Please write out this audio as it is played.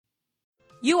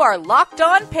You are Locked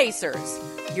On Pacers,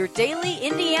 your daily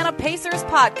Indiana Pacers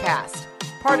podcast,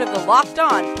 part of the Locked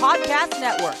On Podcast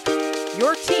Network,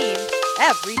 your team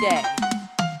every day.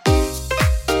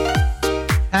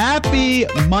 Happy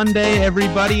Monday,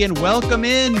 everybody, and welcome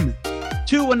in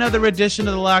to another edition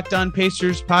of the Locked On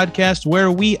Pacers podcast, where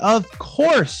we, of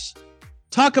course,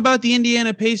 talk about the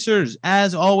Indiana Pacers,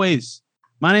 as always.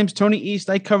 My name's Tony East.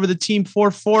 I cover the team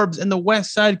for Forbes and the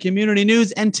West Side Community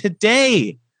News, and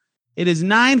today it is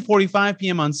 9:45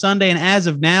 p.m. on Sunday, and as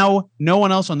of now, no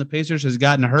one else on the Pacers has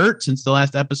gotten hurt since the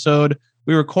last episode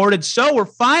we recorded, so we're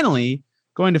finally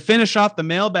going to finish off the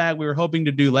mailbag we were hoping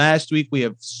to do last week. We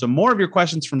have some more of your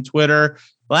questions from Twitter.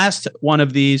 Last one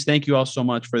of these. Thank you all so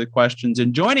much for the questions.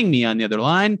 And joining me on the other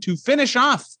line to finish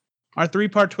off our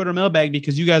three-part Twitter mailbag,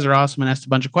 because you guys are awesome and asked a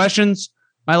bunch of questions,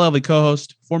 my lovely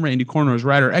co-host, former Indy Corners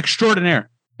writer extraordinaire,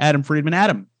 Adam Friedman.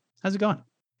 Adam, how's it going?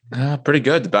 Pretty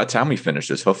good. About time we finish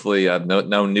this. Hopefully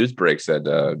no news breaks at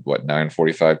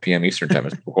 9:45 p.m. Eastern time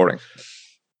is recording.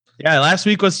 Yeah, last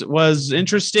week was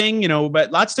interesting,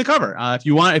 but lots to cover. If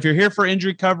you're here for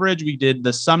injury coverage, we did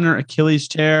the Sumner Achilles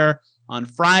tear on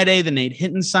Friday, the Nate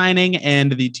Hinton signing,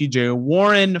 and the TJ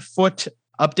Warren foot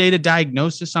updated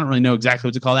diagnosis. I don't really know exactly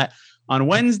what to call that on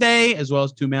Wednesday, as well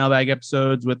as 2 mailbag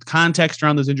episodes with context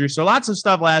around those injuries. So lots of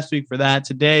stuff last week for that.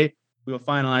 Today, we will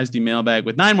finalize the mailbag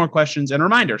with 9 more questions. And a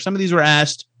reminder, some of these were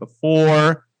asked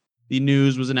before the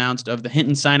news was announced of the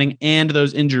Hinton signing and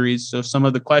those injuries. So some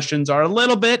of the questions are a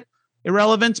little bit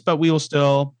irrelevant, but we will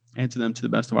still answer them to the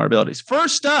best of our abilities.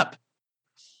 First up,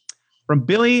 from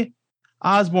Billy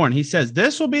Osborne, he says,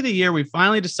 this will be the year we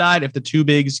finally decide if the two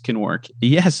bigs can work.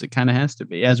 Yes, it kind of has to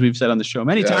be, as we've said on the show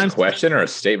many times. A question or a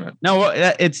statement? No,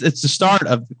 it's the start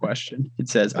of the question. It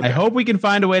says, okay. I hope we can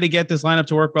find a way to get this lineup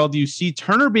to work well. Do you see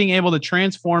Turner being able to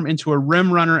transform into a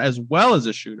rim runner as well as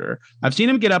a shooter? I've seen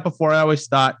him get up before. I always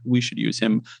thought we should use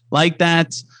him like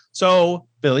that. So,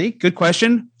 Billy, good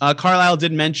question. Carlisle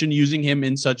did mention using him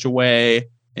in such a way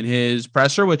in his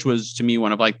presser, which was, to me,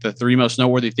 one of the 3 most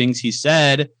noteworthy things he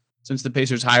said since the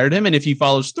Pacers hired him. And if he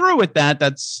follows through with that,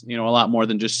 that's, a lot more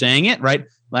than just saying it, right?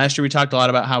 Last year, we talked a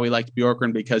lot about how we liked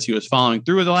Bjorkgren because he was following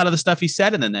through with a lot of the stuff he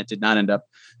said. And then that did not end up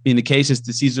being the case as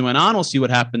the season went on. We'll see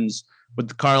what happens with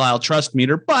the Carlisle trust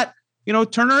meter. But,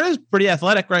 Turner is pretty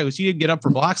athletic, right? He did get up for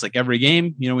blocks every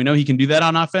game. We know he can do that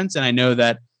on offense. And I know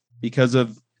that because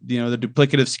of, the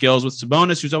duplicative skills with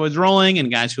Sabonis, who's always rolling,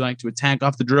 and guys who like to attack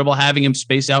off the dribble, having him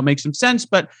space out makes some sense.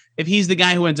 But if he's the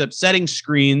guy who ends up setting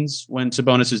screens when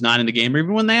Sabonis is not in the game, or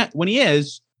even when he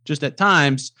is, just at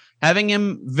times, having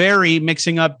him vary,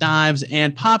 mixing up dives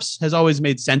and pops has always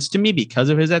made sense to me because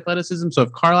of his athleticism. So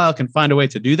if Carlisle can find a way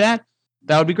to do that,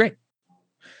 that would be great.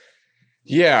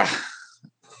 Yeah.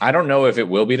 I don't know if it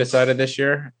will be decided this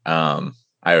year.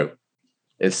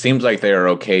 It seems like they are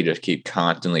okay. Just keep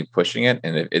constantly pushing it.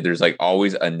 And if there's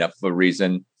always enough of a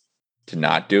reason to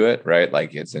not do it, right?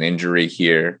 Like it's an injury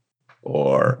here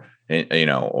or,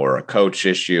 or a coach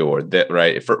issue or that,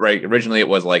 right? Right. Originally it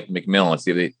was like McMillan. Let's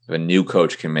see if a new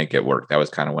coach can make it work. That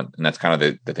was kind of and that's kind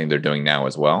of the thing they're doing now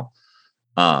as well.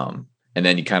 And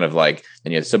then you kind of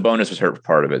Sabonis was hurt for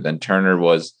part of it. Then Turner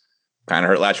was kind of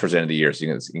hurt last towards the end of the year. So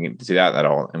you can see that at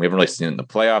all. And we haven't really seen it in the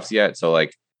playoffs yet. So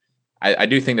I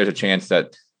do think there's a chance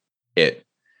that it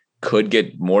could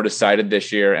get more decided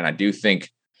this year. And I do think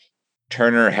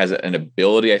Turner has an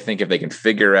ability, I think, if they can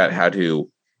figure out how to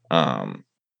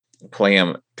play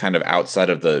him kind of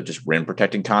outside of the just rim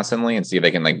protecting constantly and see if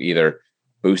they can either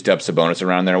boost up Sabonis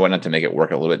around there or whatnot to make it work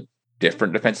a little bit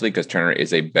different defensively, because Turner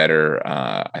is a better,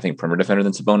 I think, perimeter defender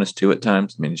than Sabonis too at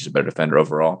times. I mean, he's just a better defender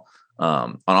overall.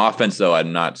 On offense, though,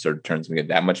 I'm not sure Turner's going to get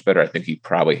that much better. I think he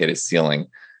probably hit his ceiling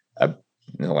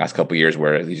in the last couple of years,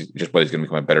 where he's going to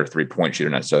become a better 3-point shooter,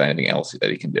 not necessarily anything else that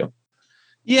he can do.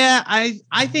 Yeah,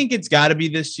 I think it's got to be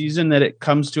this season that it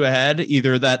comes to a head,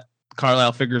 either that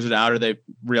Carlisle figures it out or they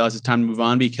realize it's time to move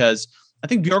on, because I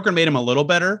think Bjorkgren made him a little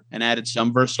better and added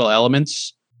some versatile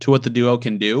elements to what the duo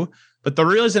can do. But the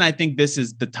reason I think this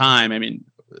is the time, I mean,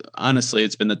 honestly,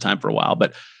 it's been the time for a while,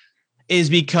 but is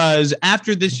because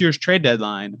after this year's trade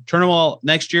deadline, Turner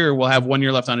next year will have 1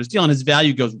 year left on his deal, and his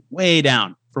value goes way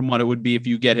down from what it would be if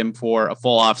you get him for a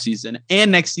full off season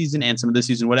and next season and some of this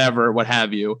season, whatever, what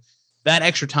have you. That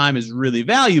extra time is really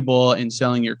valuable in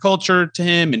selling your culture to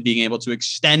him and being able to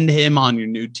extend him on your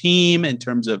new team in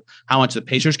terms of how much the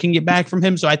Pacers can get back from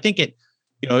him. So I think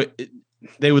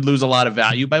they would lose a lot of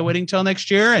value by waiting till next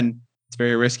year, and it's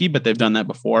very risky, but they've done that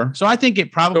before. So I think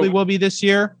it probably will be this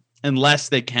year, unless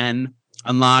they can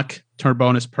unlock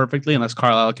Turbonis perfectly, unless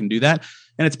Carlisle can do that.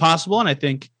 And it's possible. And I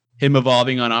think him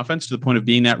evolving on offense to the point of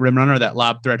being that rim runner, that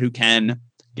lob threat who can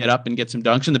get up and get some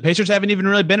dunks. And the Pacers haven't even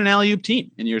really been an alley-oop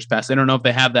team in years past. I don't know if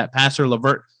they have that passer.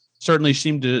 LeVert certainly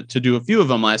seemed to do a few of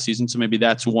them last season. So maybe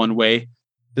that's one way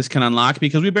this can unlock,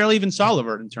 because we barely even saw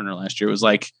LeVert and Turner last year. It was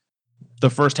like the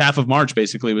first half of March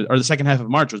basically, or the second half of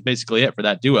March was basically it for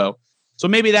that duo. So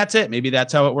maybe that's it. Maybe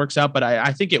that's how it works out. But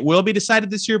I think it will be decided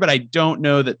this year, but I don't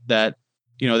know that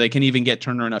they can even get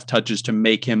Turner enough touches to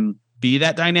make him be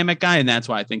that dynamic guy. And that's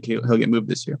why I think he'll get moved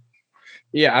this year.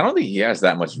 Yeah, I don't think he has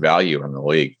that much value in the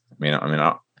league.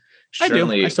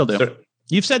 I still do.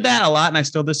 You've said that a lot, and I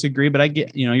still disagree. But I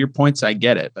get, your points. I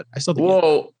get it, but I still think.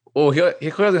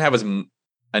 He clearly doesn't have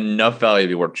enough value to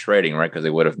be worth trading, right? Because they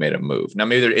would have made a move. Now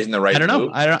maybe there isn't the right. I don't know.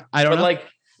 Move, I don't know.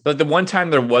 But the one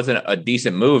time there wasn't a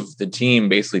decent move, the team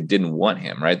basically didn't want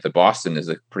him, right? The Boston is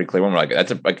a pretty clear one.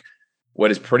 That's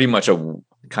what is pretty much a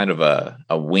kind of a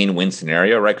win-win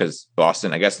scenario, right? Because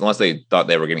Boston, I guess, unless they thought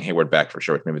they were getting Hayward back for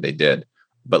sure, which maybe they did.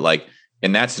 But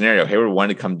in that scenario, Hayward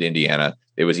wanted to come to Indiana.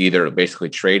 It was either basically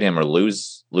trade him or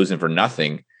lose him for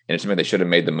nothing. And it's something they should have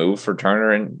made the move for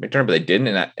Turner and return, but they didn't.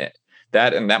 And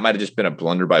that might have just been a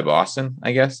blunder by Boston,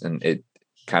 I guess. And it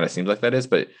kind of seems like that is.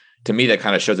 But to me, that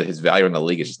kind of shows that his value in the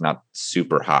league is just not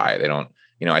super high. They don't,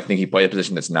 I think he played a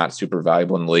position that's not super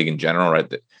valuable in the league in general, right?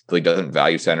 The league doesn't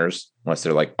value centers unless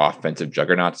they're like offensive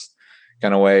juggernauts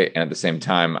kind of way. And at the same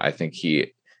time, I think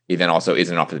he then also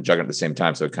isn't off the juggernaut at the same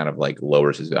time. So it kind of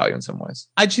lowers his value in some ways.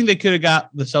 I think the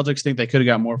Celtics think they could have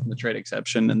got more from the trade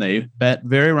exception, and they bet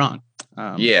very wrong.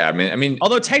 Yeah. I mean,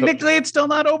 although technically it's still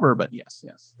not over, but yes,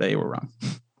 they were wrong.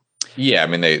 Yeah. I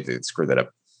mean, they screwed that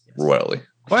up royally.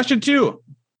 Question 2,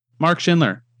 Mark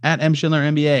Schindler at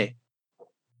MSchindlerNBA.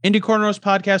 Indy Cornrows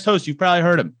podcast host. You've probably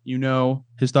heard him. You know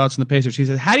his thoughts on the Pacers. He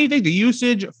says, how do you think the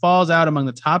usage falls out among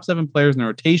the top 7 players in the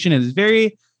rotation? It is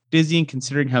very dizzying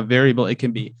considering how variable it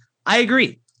can be. I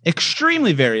agree.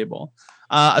 Extremely variable.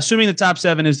 Assuming the top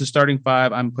 7 is the starting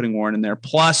 5, I'm putting Warren in there,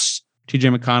 plus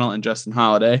TJ McConnell and Justin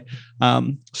Holiday.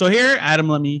 So here, Adam,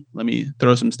 let me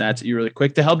throw some stats at you really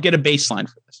quick to help get a baseline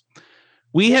for this.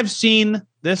 We have seen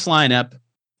this lineup: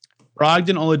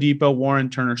 Brogdon, Oladipo, Warren,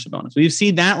 Turner, Sabonis. We've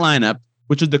seen that lineup,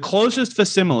 which is the closest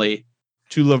facsimile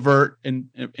to LeVert and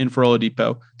for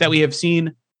Oladipo that we have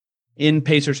seen in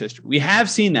Pacers history. We have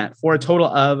seen that for a total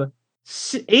of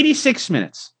 86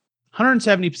 minutes,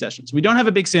 170 possessions. We don't have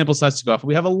a big sample size to go off.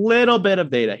 We have a little bit of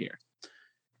data here.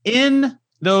 In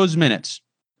those minutes,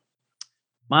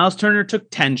 Miles Turner took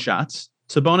 10 shots.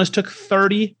 Sabonis took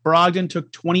 30. Brogdon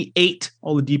took 28.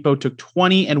 Oladipo took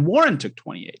 20. And Warren took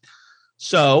 28.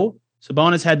 So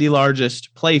Sabonis had the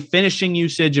largest play finishing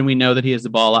usage, and we know that he has the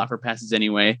ball a lot for passes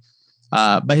anyway.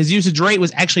 But his usage rate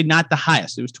was actually not the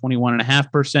highest. It was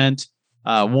 21.5%.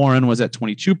 Warren was at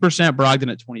 22%.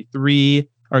 Brogdon at 23,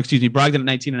 Brogdon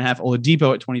at 19.5.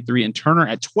 Oladipo at 23, and Turner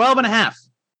at 12.5.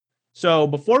 So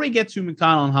before we get to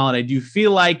McConnell and Holiday, do you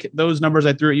feel like those numbers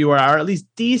I threw at you are at least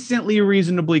decently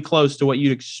reasonably close to what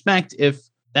you'd expect if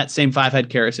that same 5 had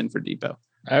Karras for Depot?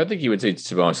 I would think you would say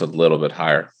Sabonis a little bit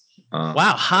higher.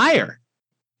 Wow, higher.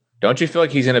 Don't you feel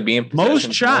like he's going to be in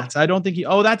most shots? I don't think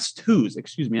that's 2s.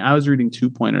 Excuse me. I was reading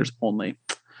 2-pointers only.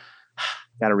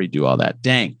 Got to redo all that.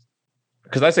 Dang.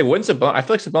 Because I say, I feel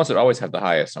like Sabonis would always have the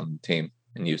highest on the team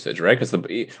in usage, right? Because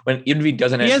even if he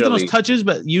doesn't, he has the most touches,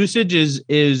 but usage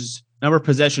is number of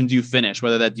possessions you finish.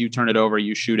 Whether that you turn it over,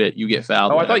 you shoot it, you get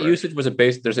fouled. Oh, whatever. I thought usage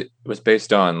was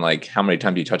based on like how many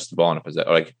times you touch the ball in a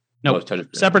possession. No,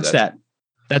 separate stat.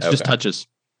 That's just touches.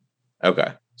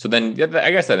 Okay. So then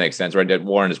I guess that makes sense, right? That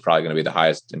Warren is probably going to be the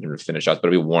highest in terms of finish shots, but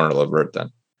it'll be Warren or LeVert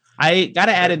then. I got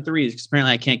to add in 3s because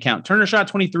apparently I can't count. Turner shot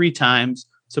 23 times.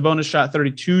 Sabonis shot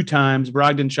 32 times.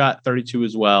 Brogdon shot 32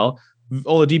 as well.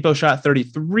 Oladipo shot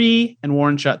 33 and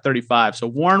Warren shot 35. So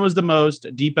Warren was the most,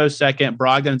 Depot second,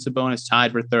 Brogdon and Sabonis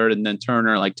tied for third, and then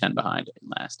Turner like 10 behind in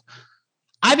last.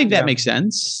 I think that makes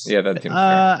sense. Yeah, that seems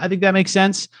fair. I think that makes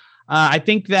sense. I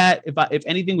think that if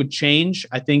anything would change,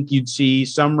 I think you'd see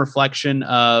some reflection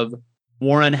of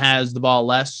Warren has the ball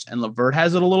less and LeVert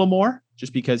has it a little more,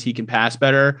 just because he can pass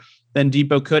better than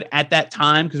Depot could at that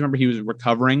time. Because remember, he was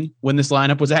recovering when this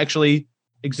lineup was actually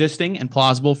existing and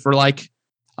plausible for like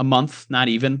a month, not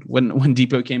even when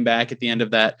Depot came back at the end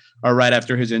of that or right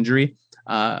after his injury.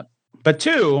 But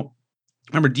 2,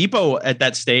 remember, Depot at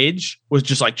that stage was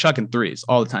just like chucking 3s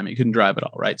all the time. He couldn't drive it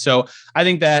all, right? So I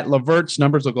think that LeVert's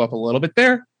numbers will go up a little bit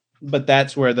there, but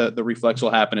that's where the reflex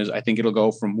will happen. Is I think it'll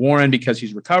go from Warren because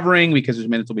he's recovering, because his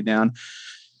minutes will be down.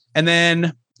 And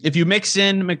then if you mix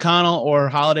in McConnell or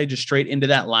Holiday just straight into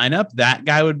that lineup, that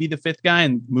guy would be the 5th guy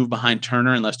and move behind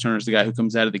Turner, unless Turner's the guy who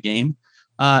comes out of the game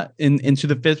into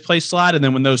the 5th place slot. And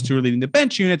then when those 2 are leading the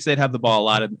bench units, they'd have the ball a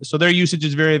lot. So their usage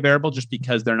is very variable just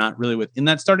because they're not really within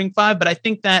that starting 5. But I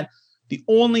think that the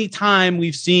only time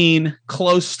we've seen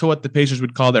close to what the Pacers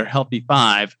would call their healthy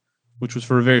five, which was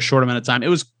for a very short amount of time. It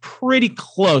was pretty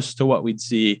close to what we'd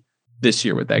see this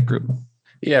year with that group.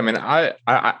 Yeah, I mean,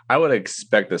 I would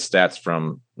expect the stats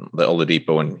from the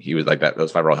Oladipo when he was like that,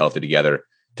 those five were all healthy together,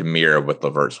 to mirror with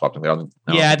LeVert swapping.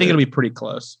 I think it'll be pretty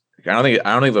close. I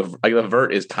don't think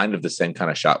LeVert is kind of the same kind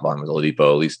of shot volume as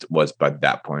Oladipo, at least was by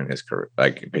that point in his career,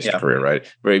 career, right?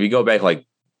 But if you go back to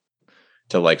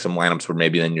some lineups where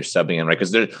maybe then you're subbing in, right?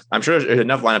 Because I'm sure there's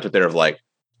enough lineups out there of where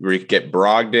you could get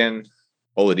Brogdon,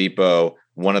 Oladipo,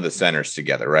 one of the centers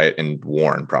together, right? And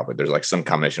Warren probably. There's some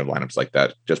combination of lineups like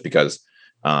that, just because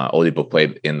Oladipo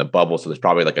played in the bubble, so there's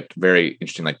probably a very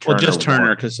interesting Turner. Well, just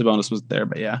Turner because Sabonis was there,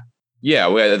 but yeah. Yeah,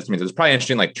 well, that means it's probably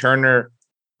interesting Turner.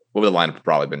 What would the lineup have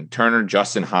probably been? Turner,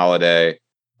 Justin Holiday,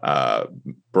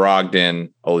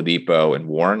 Brogdon, Oladipo, and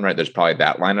Warren, right? There's probably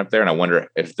that lineup there. And I wonder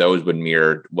if those would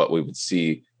mirror what we would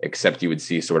see, except you would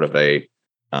see sort of a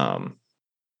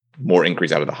more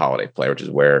increase out of the Holiday play, which is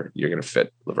where you're going to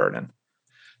fit LeVert in.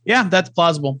 Yeah, that's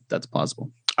plausible.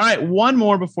 All right, one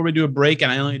more before we do a break.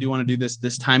 And I only do want to do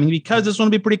this timing because this one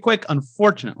will be pretty quick,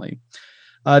 unfortunately.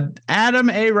 Adam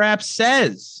A. Rapp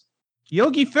says,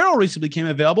 Yogi Ferrell recently became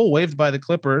available, waived by the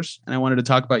Clippers. And I wanted to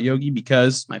talk about Yogi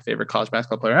because my favorite college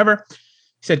basketball player ever. He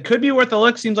said, could be worth a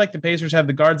look. Seems like the Pacers have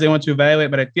the guards they want to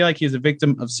evaluate, but I feel like he's a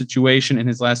victim of situation in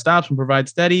his last stops and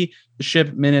provides steady the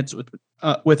ship minutes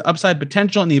with upside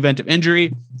potential in the event of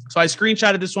injury. So I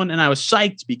screenshotted this one and I was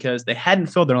psyched because they hadn't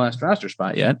filled their last roster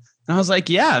spot yet. And I was like,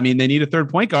 yeah, I mean, they need a third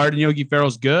point guard and Yogi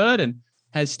Ferrell's good and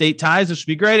has state ties. This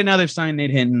would be great. And now they've signed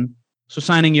Nate Hinton. So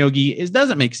signing Yogi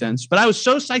doesn't make sense. But I was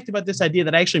so psyched about this idea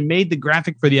that I actually made the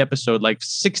graphic for the episode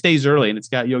 6 days early, and it's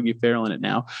got Yogi Ferrell in it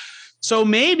now. So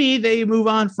maybe they move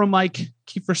on from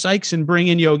Kiefer Sykes and bring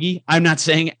in Yogi. I'm not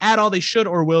saying at all they should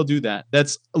or will do that.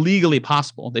 That's legally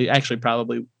possible. They actually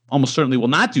probably almost certainly will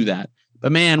not do that.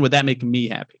 But man, would that make me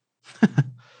happy?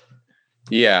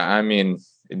 Yeah, I mean,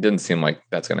 it didn't seem like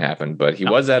that's going to happen. But he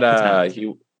was at he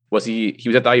was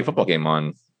at the IU football game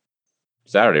on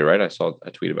Saturday, right? I saw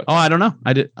a tweet about that. Oh, I don't know.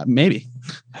 I did maybe.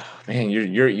 Man,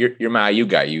 you're my IU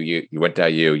guy. You went to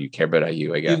IU. You care about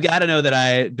IU, I guess. You've got to know that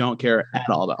I don't care at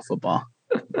all about football.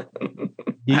 I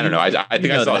don't know. I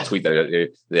think I saw a tweet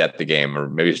at the game, or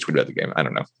maybe just tweeted at the game. I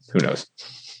don't know. Who knows?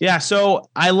 Yeah. So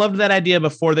I loved that idea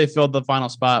before they filled the final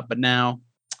spot, but now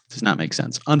it does not make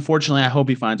sense. Unfortunately, I hope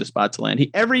he finds a spot to land.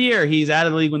 Every year he's out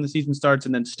of the league when the season starts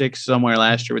and then sticks somewhere.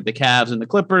 Last year with the Cavs and the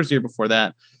Clippers. The year before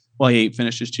that, he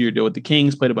finished his 2-year deal with the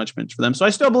Kings, played a bunch of minutes for them. So I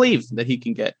still believe that he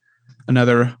can get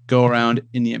another go around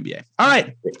in the NBA. All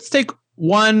right, let's take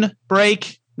one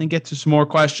break and get to some more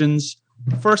questions.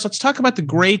 First, let's talk about the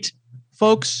great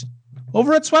folks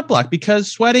over at Sweatblock,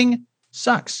 because sweating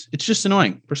sucks. It's just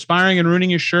annoying. Perspiring and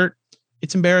ruining your shirt,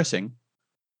 it's embarrassing.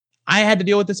 I had to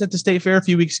deal with this at the State Fair a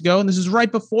few weeks ago, and this is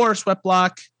right before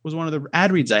Sweatblock was one of the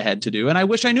ad reads I had to do. And I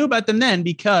wish I knew about them then,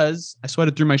 because I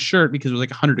sweated through my shirt because it was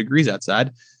 100 degrees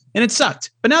outside. And it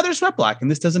sucked. But now there's Sweatblock,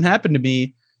 and this doesn't happen to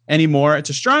me anymore. It's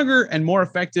a stronger and more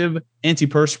effective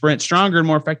antiperspirant, stronger and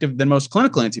more effective than most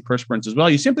clinical antiperspirants as well.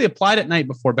 You simply apply it at night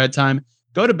before bedtime,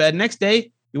 go to bed. Next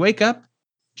day, you wake up,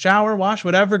 shower, wash,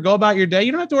 whatever, go about your day.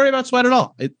 You don't have to worry about sweat at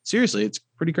all. Seriously, it's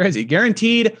pretty crazy.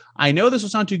 Guaranteed. I know this will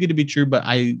sound too good to be true, but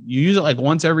you use it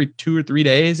once every 2 or 3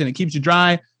 days, and it keeps you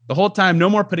dry the whole time. No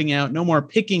more putting out, no more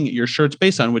picking your shirts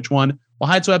based on which one will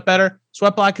hide sweat better.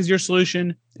 Sweatblock is your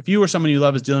solution. If you or someone you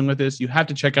love is dealing with this, you have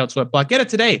to check out Sweatblock. Get it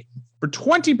today for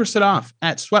 20% off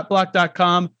at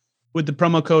sweatblock.com with the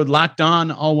promo code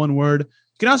LOCKEDON, all one word.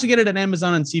 You can also get it at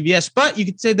Amazon and CVS, but you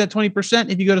can save that 20%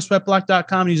 if you go to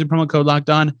sweatblock.com and use the promo code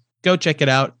LOCKEDON. Go check it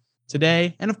out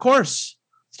today. And of course,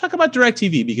 let's talk about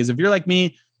DirecTV, because if you're like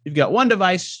me, you've got one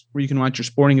device where you can watch your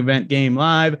sporting event game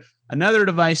live, another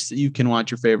device that you can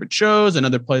watch your favorite shows,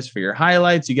 another place for your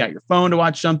highlights. You got your phone to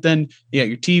watch something. You got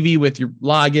your TV with your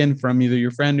login from either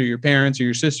your friend or your parents or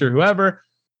your sister, or whoever.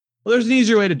 Well, there's an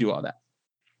easier way to do all that.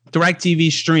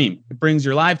 DirecTV Stream. It brings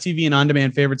your live TV and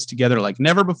on-demand favorites together like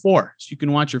never before. So you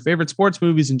can watch your favorite sports,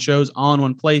 movies, and shows all in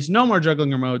one place. No more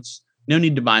juggling remotes. No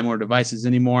need to buy more devices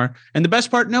anymore. And the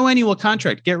best part, no annual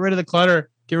contract. Get rid of the clutter.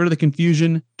 Get rid of the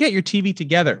confusion. Get your TV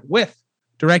together with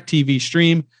DirecTV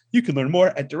Stream. You can learn more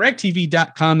at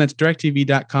directtv.com. That's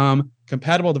directtv.com.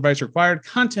 Compatible device required.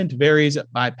 Content varies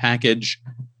by package.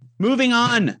 Moving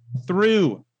on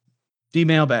through the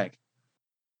mailbag.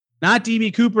 Not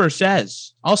DB Cooper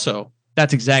says. Also,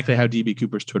 that's exactly how DB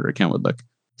Cooper's Twitter account would look.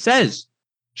 Says,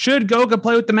 should Goga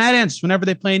play with the Mad Ants whenever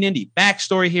they play in Indy?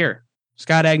 Backstory here.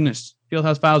 Scott Agnes,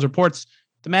 Fieldhouse Files reports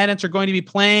the Mad Ants are going to be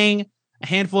playing a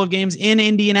handful of games in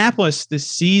Indianapolis this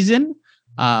season.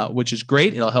 which is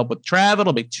great. It'll help with travel.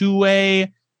 It'll make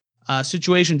two-way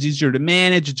situations easier to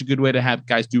manage. It's a good way to have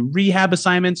guys do rehab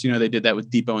assignments. They did that with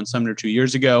Depot and Sumner 2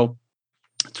 years ago.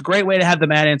 It's a great way to have the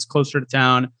Mad Ants closer to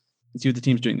town and see what the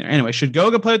team's doing there. Anyway, should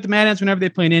Goga play with the Mad Ants whenever they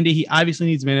play in Indy? He obviously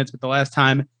needs minutes, but the last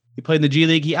time he played in the G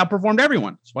League, he outperformed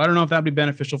everyone. So I don't know if that would be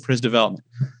beneficial for his development.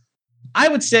 I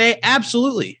would say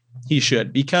absolutely he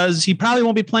should, because he probably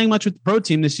won't be playing much with the pro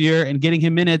team this year, and getting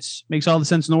him minutes makes all the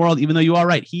sense in the world, even though you are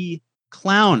right. He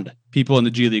clowned people in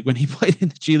the G League when he played in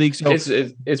the G League. So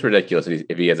it's ridiculous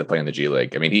if he has to play in the G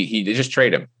League. I mean, he just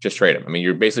trade him. Just trade him. I mean,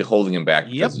 you're basically holding him back.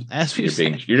 Yep.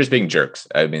 You're just being jerks.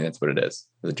 I mean, that's what it is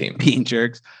as a team. Being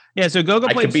jerks. Yeah. So Goga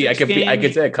played I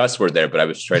could say a cuss word there, but I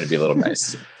was trying to be a little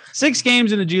nice. 6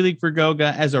 games in the G League for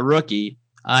Goga as a rookie.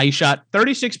 He shot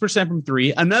 36% from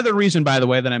 3. Another reason, by the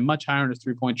way, that I'm much higher on his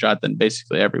 3-point shot than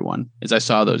basically everyone is I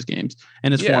saw those games,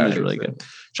 and his form is really good.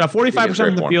 Shot 45%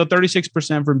 from the field,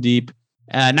 36% from deep,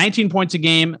 19 points a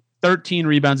game, 13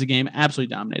 rebounds a game.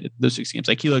 Absolutely dominated those 6 games.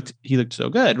 Like he looked so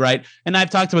good, right? And I've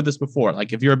talked about this before.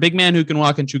 Like if you're a big man who can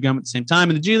walk and chew gum at the same time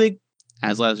in the G League,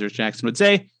 as Lazarus Jackson would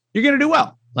say, you're going to do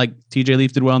well. Like TJ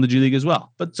Leaf did well in the G League as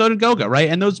well, but so did Goga, right?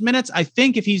 And those minutes, I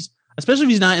think especially if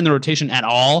he's not in the rotation at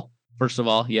all. First of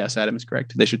all, yes, Adam is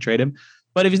correct. They should trade him.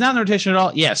 But if he's not in the rotation at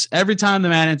all, yes, every time the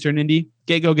Mad Ants are in Indy,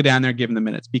 get Goga down there, give him the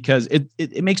minutes, because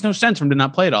it makes no sense for him to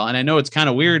not play at all. And I know it's kind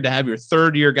of weird to have your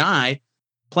third-year guy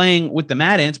playing with the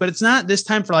Mad Ants, but it's not this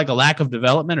time for like a lack of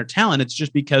development or talent. It's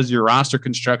just because your roster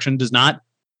construction does not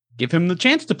give him the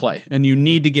chance to play, and you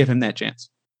need to give him that chance.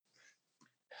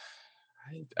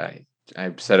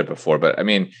 I've said it before, but I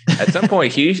mean, at some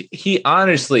point, he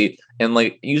honestly, and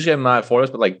like usually I'm not for this,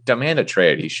 but like demand a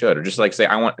trade. He should, or just like say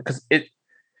I want, because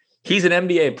he's an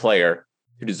NBA player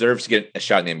who deserves to get a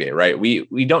shot in the NBA, right?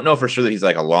 We don't know for sure that he's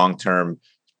like a long-term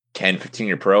 10,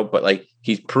 15-year pro, but like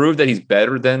he's proved that he's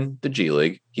better than the G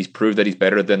League. He's proved that he's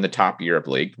better than the top Europe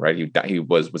league, right? He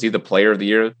was he the player of the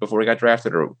year before he got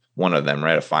drafted, or one of them,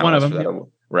 right? A finalist. One of them, for that,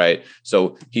 right?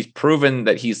 So he's proven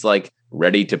that he's like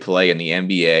ready to play in the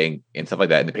NBA and stuff like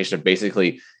that. And the Pacers have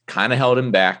basically kind of held him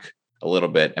back a little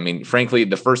bit. I mean, frankly,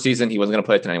 the first season he wasn't going to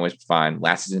play it anyways. Fine.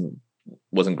 Last season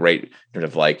wasn't great in terms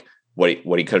of like what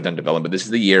he could have done development. But this is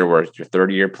the year where your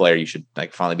 30-year player, you should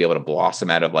like finally be able to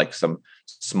blossom out of like some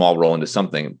small role into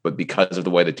something. But because of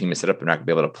the way the team is set up, they're not going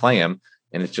to be able to play him.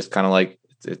 And it's just kind of like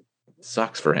it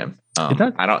sucks for him. I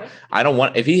don't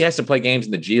want, if he has to play games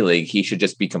in the G League, he should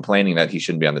just be complaining that he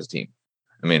shouldn't be on this team.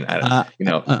 I mean, I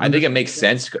think it makes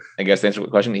sense. I guess to answer the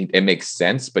question, it makes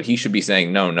sense, but he should be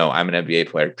saying, no, I'm an NBA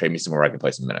player. Trade me somewhere I can play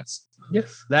some minutes.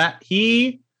 Yes, that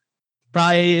he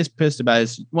probably is pissed about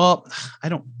his. Well, I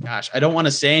don't want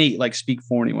to say like speak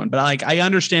for anyone, but like I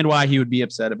understand why he would be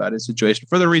upset about his situation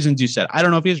for the reasons you said. I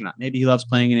don't know if he is or not. Maybe he loves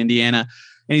playing in Indiana,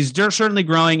 and he's certainly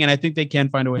growing. And I think they can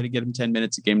find a way to get him 10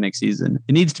 minutes a game next season.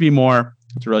 It needs to be more.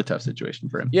 It's a really tough situation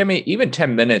for him. Yeah, I mean, even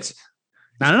 10 minutes,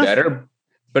 not enough. Better.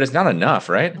 But it's not enough,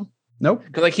 right? Nope.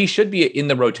 Because like he should be in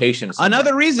the rotation.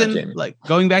 Another reason, like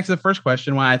going back to the first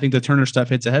question, why I think the Turner stuff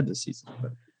hits ahead this season.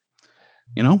 But,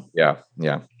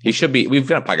 Yeah. He should be. We've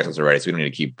done podcasts already, so we don't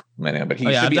need to keep mentioning. But he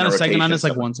should I've be done in a segment on this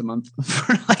like somewhere. once a month.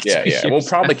 For like Yeah. years. We'll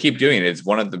probably keep doing it. It's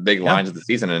one of the big lines of the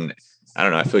season, and I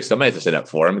don't know. I feel like somebody has to sit up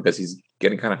for him because he's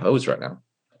getting kind of hosed right now.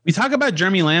 We talk about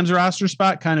Jeremy Lamb's roster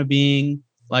spot kind of being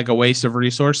like a waste of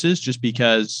resources just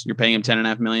because you're paying him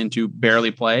 $10.5 million to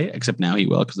barely play, except now he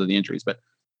will because of the injuries. But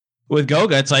with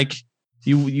Goga, it's like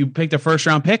you picked a first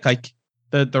round pick. Like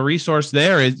the resource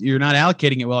there is you're not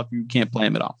allocating it well if you can't play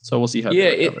him at all. So we'll see how. Yeah,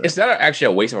 it's not actually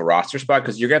a waste of a roster spot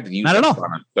because you're going to have to use it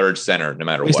on a third center no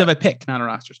matter waste what. Waste of a pick, not a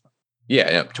roster spot.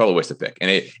 Yeah, total waste of pick.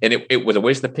 And it was a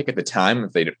waste of the pick at the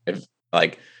time. If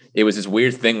it was this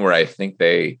weird thing where I think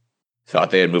they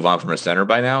thought they'd move on from a center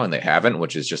by now, and they haven't,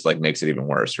 which is just like makes it even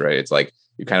worse, right? It's like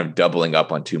you're kind of doubling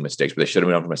up on 2 mistakes, but they should have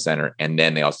moved on from a center, and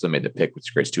then they also made the pick,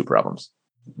 which creates 2 problems.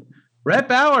 Rhett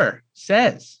Bauer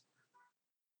says,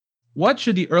 what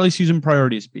should the early season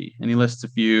priorities be? And he lists a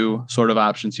few sort of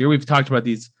options here. We've talked about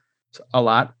these a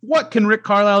lot. What can Rick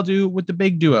Carlisle do with the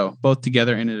big duo, both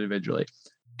together and individually?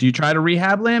 Do you try to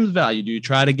rehab Lamb's value? Do you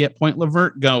try to get Point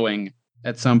Levert going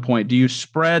at some point? Do you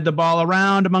spread the ball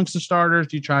around amongst the starters?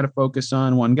 Do you try to focus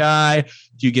on one guy?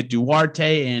 Do you get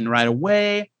Duarte in right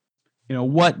away?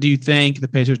 What do you think the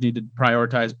Pacers need to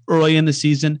prioritize early in the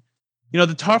season?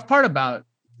 The tough part about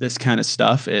this kind of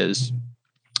stuff is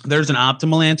there's an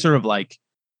optimal answer of like,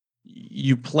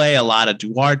 you play a lot of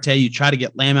Duarte. You try to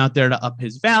get Lamb out there to up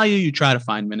his value. You try to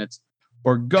find minutes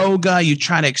or Goga. You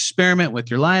try to experiment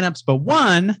with your lineups, but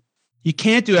one, you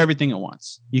can't do everything at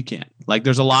once. You can't. Like,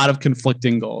 there's a lot of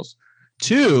conflicting goals.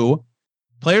 2,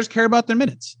 players care about their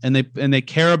minutes and they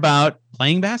care about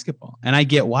playing basketball. And I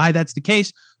get why that's the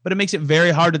case, but it makes it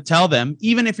very hard to tell them,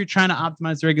 even if you're trying to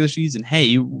optimize the regular season,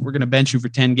 hey, we're going to bench you for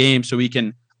 10 games so we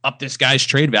can up this guy's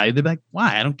trade value. They'd be like,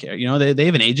 why? I don't care. They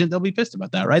have an agent. They'll be pissed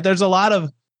about that, right? There's a lot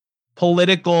of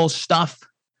political stuff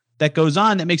that goes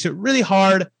on that makes it really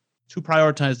hard to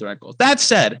prioritize the right goals. That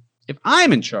said, if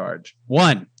I'm in charge,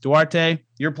 one, Duarte,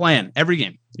 you're playing every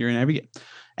game. You're in every game.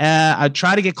 I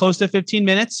try to get close to 15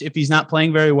 minutes. If he's not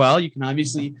playing very well, you can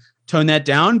obviously tone that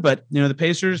down. But the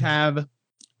Pacers have,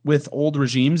 with old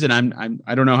regimes, and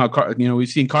I don't know how we've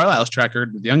seen Carlisle's track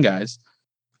record with young guys,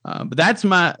 but that's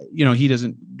he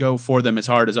doesn't go for them as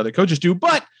hard as other coaches do.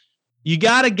 But you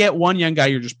got to get one young guy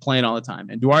you're just playing all the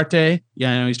time. And Duarte, I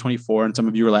know he's 24, and some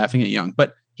of you are laughing at young,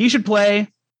 but he should play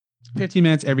 15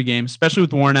 minutes every game, especially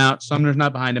with Warren out. Sumner's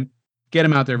not behind him. Get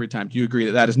him out there every time. Do you agree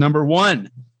that is number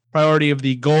one priority of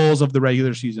the goals of the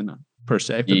regular season per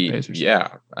se for the Pacers?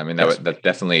 Yeah. I mean, that's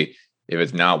definitely, if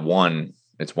it's not one,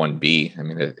 it's 1B. I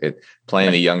mean,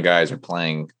 playing the young guys or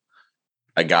playing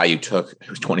a guy you took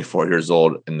who's 24 years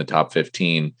old in the top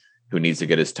 15 who needs to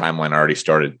get his timeline already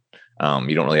started.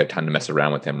 You don't really have time to mess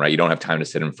around with him, right? You don't have time to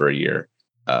sit him for a year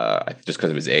just because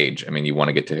of his age. I mean, you want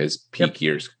to get to his peak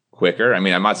years quicker. I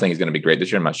mean, I'm not saying he's going to be great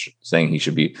this year. I'm not saying he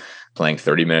should be playing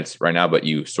 30 minutes right now, but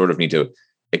you sort of need to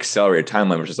accelerate a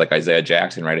timeline versus like Isaiah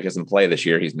Jackson, right? If he doesn't play this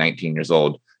year, he's 19 years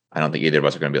old. I don't think either of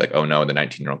us are going to be like, oh no, the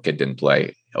 19-year-old kid didn't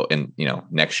play. And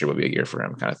next year will be a year for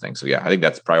him, kind of thing. So yeah, I think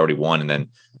that's priority one. And then,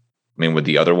 I mean, would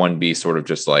the other one be sort of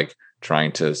just like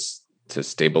trying to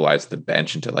stabilize the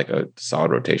bench into like a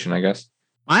solid rotation, I guess?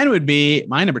 My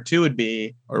number two would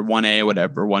be, or 1A,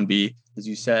 whatever, 1B, as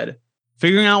you said,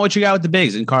 figuring out what you got with the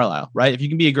bigs in Carlisle, right? If you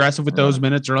can be aggressive with those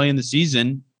minutes early in the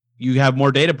season, you have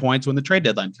more data points when the trade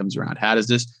deadline comes around. How does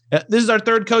this is our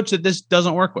third coach that this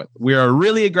doesn't work with. We are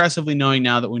really aggressively knowing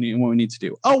now that what we need to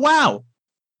do. Oh, wow.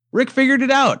 Rick figured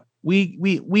it out.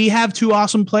 We have two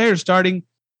awesome players starting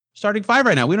five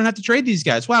right now. We don't have to trade these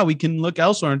guys. Wow. We can look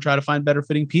elsewhere and try to find better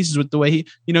fitting pieces with the way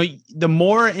the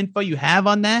more info you have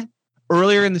on that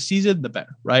earlier in the season, the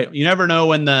better, right? You never know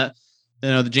when the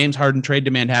James Harden trade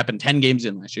demand happened 10 games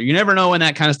in last year. You never know when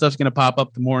that kind of stuff's going to pop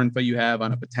up. The more info you have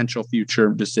on a potential future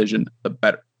decision, the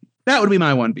better. That would be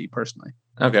my 1B personally.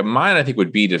 Okay. Mine, I think,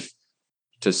 would be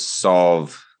to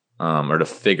solve or to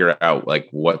figure out like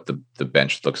what the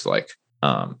bench looks like.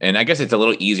 And I guess it's a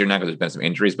little easier now because there's been some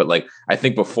injuries, but like, I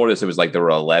think before this, it was like there were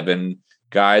 11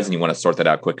 guys and you want to sort that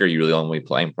out quicker. You really only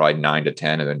playing probably 9 to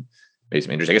 10 and then maybe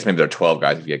some injuries. I guess maybe there are 12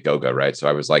 guys if you get Goga, right? So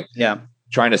I was like,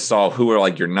 trying to solve who are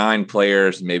like your 9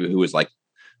 players, maybe who is like,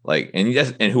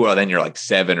 and who are then you're like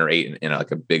 7 or 8 in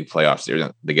like a big playoff series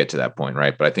to get to that point.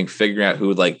 Right. But I think figuring out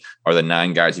who like are the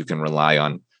 9 guys you can rely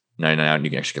on 9 out and you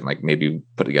can actually like maybe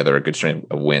put together a good string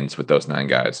of wins with those 9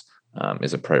 guys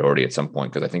is a priority at some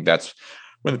point. Cause I think that's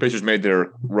when the Pacers made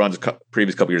their runs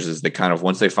previous couple years is they kind of,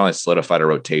 once they finally solidified a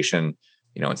rotation,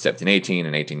 in 17-18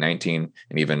 and 18-19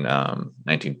 and even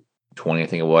 19-20, I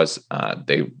think it was,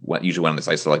 they usually went on this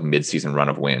nice like mid-season run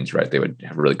of wins, right? They would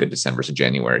have really good Decembers and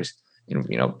Januaries,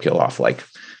 peel off like,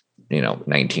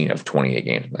 19 of 28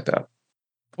 games like that.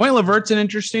 Point Levert's an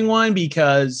interesting one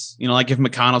because, like if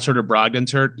McConnell's hurt or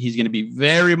Brogdon's hurt, he's going to be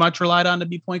very much relied on to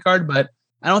be point guard, but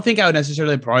I don't think I would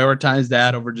necessarily prioritize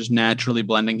that over just naturally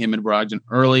blending him and Brogdon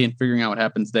early and figuring out what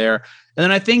happens there. And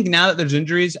then I think now that there's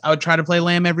injuries, I would try to play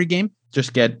Lamb every game.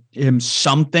 Just get him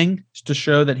something to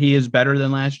show that he is better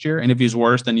than last year. And if he's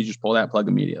worse, then you just pull that plug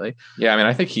immediately. Yeah, I mean,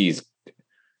 I think if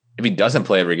he doesn't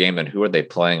play every game, then who are they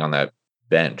playing on that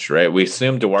bench, right? We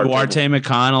assume Duarte,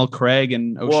 McConnell, Craig,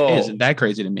 and O'Shea. Isn't that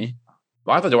crazy to me?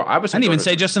 Well, I didn't even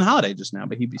say Justin Holiday just now,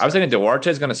 but I was thinking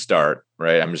Duarte is going to start,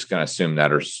 right? I'm just going to assume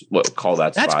that or call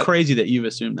that That's spot. Crazy that you've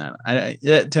assumed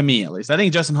that. To me, at least. I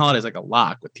think Justin Holiday is like a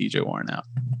lock with TJ Warren out.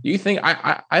 You think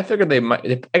I figured they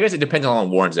might. I guess it depends on how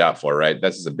long Warren's out for, right?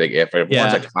 That's just a big if. If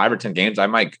Warren's like 5 or 10 games, they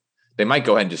might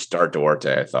go ahead and just start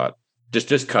Duarte. I thought just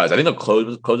because I think they'll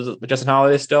close with Justin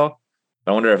Holiday still.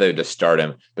 I wonder if they would just start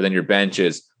him. But then your bench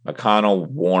is McConnell,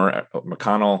 Warren,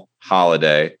 McConnell,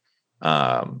 Holiday.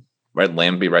 Right,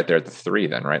 Lamb be right there at the 3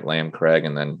 then, right? Lamb, Craig,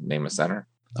 and then name a center.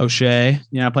 O'Shea.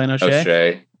 Yeah, playing O'Shea.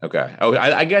 O'Shea. Okay. Oh,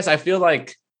 I guess I feel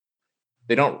like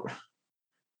they don't.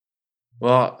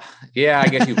 Well, yeah, I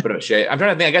guess you put O'Shea. I'm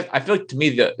trying to think. I feel like to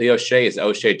me the O'Shea is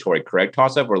O'Shea, Torrey, Craig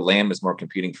toss up, where Lamb is more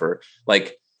competing for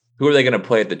like who are they going to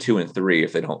play at the 2 and 3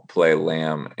 if they don't play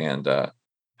Lamb and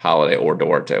Holiday or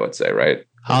Duarte? Let's say right.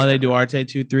 Holiday, Duarte,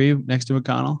 2-3 next to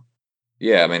McConnell.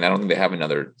 Yeah, I mean, I don't think they have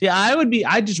another. Yeah,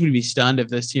 I just would be stunned if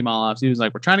this team all offseason was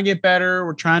like, we're trying to get better.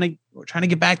 We're trying to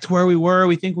get back to where we were.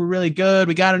 We think we're really good.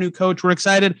 We got a new coach. We're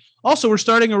excited. Also, we're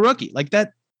starting a rookie like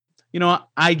that.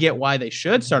 I get why they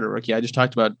should start a rookie. I just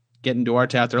talked about getting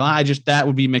Duarte out there. That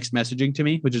would be mixed messaging to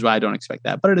me, which is why I don't expect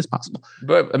that, but it is possible.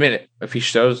 But I mean, if he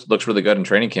looks really good in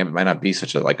training camp, it might not be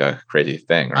such a crazy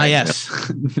thing, right?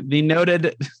 Yes. the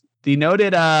noted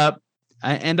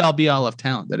end all be all of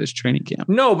talent that is training camp.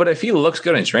 No, but if he looks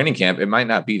good in training camp, it might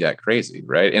not be that crazy,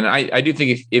 right? And I do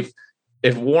think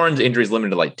if Warren's injury is limited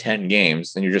to like 10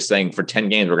 games, and you're just saying for 10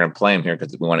 games we're going to play him here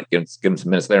because we want to give him some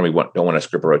minutes there, and we don't want to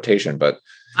script a rotation. But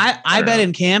I bet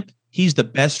in camp he's the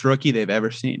best rookie they've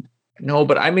ever seen. No,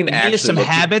 but I mean, he has some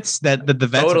habits that the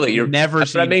vets totally have never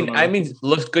seen. I mean,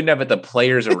 looks good enough that the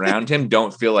players around him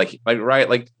don't feel like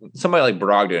somebody like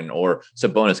Brogdon or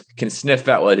Sabonis can sniff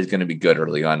out what is going to be good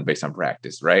early on based on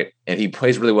practice, right? And he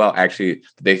plays really well. Actually,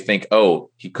 they think,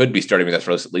 he could be starting with us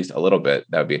for at least a little bit.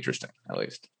 That would be interesting, at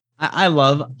least. I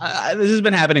love this has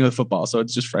been happening with football, so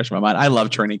it's just fresh in my mind. I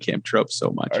love training camp tropes so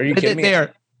much. Are you kidding me? They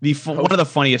are one of the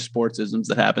funniest sportsisms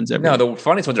that happens every day. The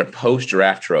funniest ones are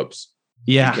post-draft tropes.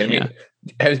 Yeah.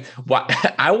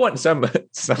 I want some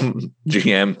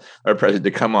GM or president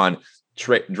to come on,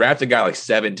 draft a guy like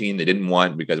 17 they didn't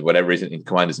want because of whatever reason, and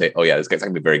come on to say, oh yeah, this guy's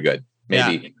going to be very good.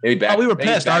 Maybe back. We were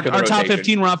pissed. Our top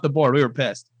 15 were off the board. We were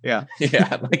pissed. Yeah.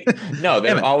 Yeah.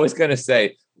 They're always going to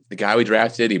say the guy we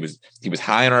drafted, he was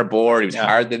high on our board. He was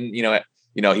higher than,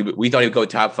 we thought he would go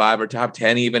top 5 or top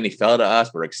 10 even. He fell to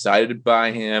us. We're excited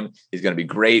by him. He's going to be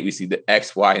great. We see the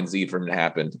X, Y, and Z for him to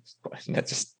happen. That's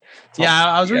just...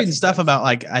 I was reading stuff about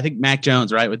I think Mac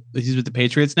Jones, right? He's with the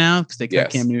Patriots now because they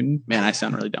kept Cam Newton. Man, I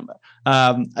sound really dumb, but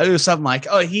it was something like,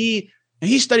 he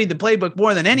studied the playbook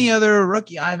more than any other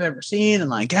rookie I've ever seen,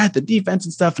 and got the defense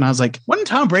and stuff. And I was like, wasn't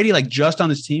Tom Brady just on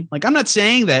his team? I'm not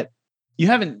saying that you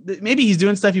haven't. Maybe he's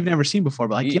doing stuff you've never seen before,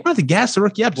 but you don't have to gas the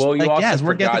rookie up. Well, you also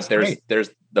forgot there's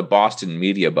the Boston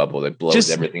media bubble that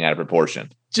blows everything out of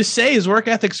proportion. Just say his work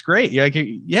ethic's great. You're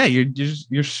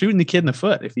you're shooting the kid in the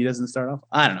foot if he doesn't start off.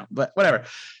 I don't know, but whatever.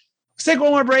 Let's take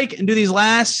one more break and do these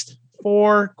last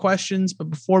 4 questions. But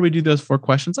before we do those 4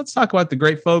 questions, let's talk about the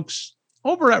great folks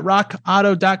over at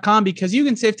rockauto.com, because you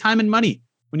can save time and money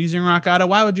when using Rock Auto.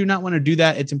 Why would you not want to do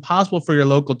that? It's impossible for your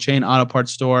local chain auto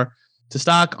parts store to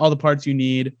stock all the parts you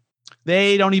need.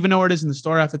 They don't even know where it is in the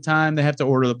store half the time. They have to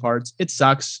order the parts. It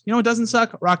sucks. You know what doesn't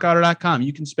suck? rockauto.com.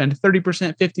 You can spend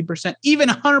 30%, 50%, even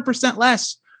 100%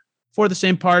 less for the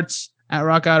same parts at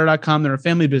rockauto.com. They're a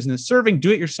family business serving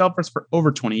do-it-yourselfers for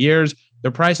over 20 years.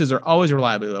 Their prices are always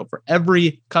reliably low for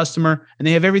every customer, and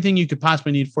they have everything you could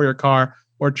possibly need for your car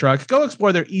or truck. Go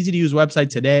explore their easy-to-use website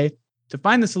today to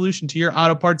find the solution to your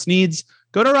auto parts needs.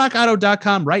 Go to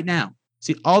rockauto.com right now.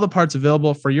 See all the parts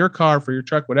available for your car, for your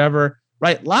truck, whatever.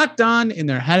 Right, Locked On in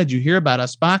their How Did You Hear About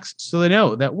Us box, so they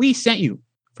know that we sent you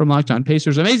from Locked On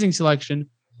Pacers. Amazing selection,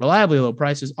 reliably low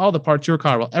prices, all the parts your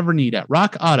car will ever need at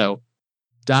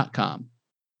rockauto.com.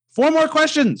 4 more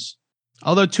questions,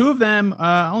 although 2 of them,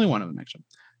 only one of them actually.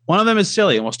 One of them is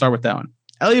silly, and we'll start with that one.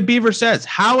 Elliot Beaver says,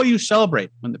 how will you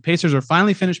celebrate when the Pacers are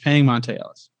finally finished paying Monte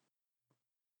Ellis?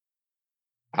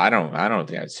 I don't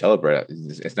think I'd celebrate.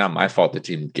 It's not my fault the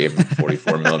team gave him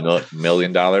 $44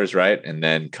 million, right? And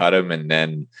then cut him and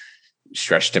then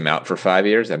stretched him out for 5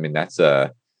 years. I mean, that's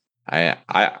I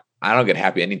don't get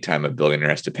happy anytime a billionaire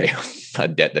has to pay a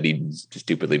debt that he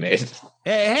stupidly made.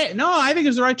 Hey, no, I think it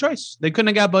was the right choice. They couldn't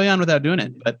have got Billion without doing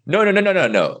it. But no.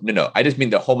 I just mean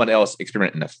the whole Monte Ellis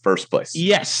experiment in the first place.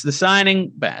 Yes, the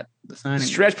signing, bad. The signing,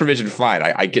 stretch provision, fine.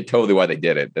 I get totally why they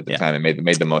did it at the time. It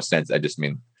made the most sense. I just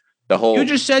mean the whole. You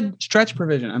just said stretch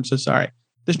provision. I'm so sorry.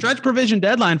 The stretch provision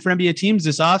deadline for NBA teams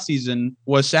this offseason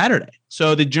was Saturday.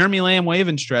 So the Jeremy Lamb waive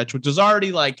and stretch, which is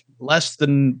already like less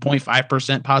than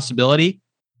 0.5% possibility,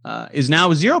 is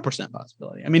now a 0%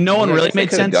 possibility. I mean, no one really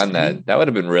made sense. Done that. That would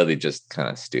have been really just kind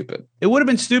of stupid. It would have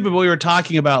been stupid. But we were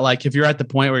talking about like if you're at the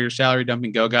point where you're salary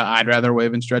dumping Goga, I'd rather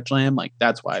waive and stretch Lamb. Like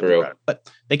that's why. But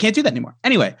they can't do that anymore.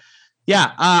 Anyway.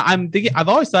 Yeah, I'm thinking. I've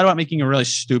always thought about making a really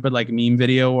stupid like meme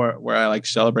video where I like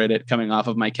celebrate it coming off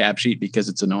of my cap sheet because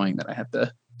it's annoying that I have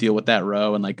to deal with that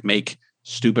row and like make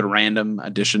stupid random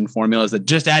addition formulas that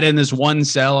just add in this one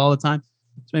cell all the time.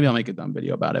 So maybe I'll make a dumb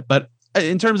video about it. But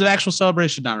in terms of actual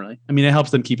celebration, not really. I mean, it helps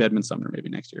them keep Edmund Sumner maybe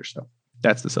next year. So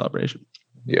that's the celebration.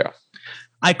 Yeah.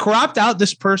 I cropped out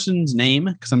this person's name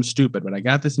because I'm stupid, but I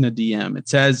got this in a DM. It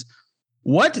says,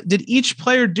 what did each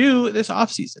player do this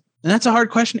offseason? And that's a hard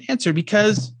question to answer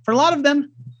because for a lot of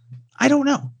them, I don't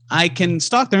know. I can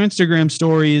stalk their Instagram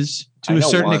stories to a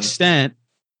certain extent,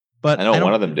 but I know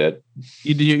one of them did.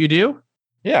 You do?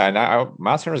 Yeah, and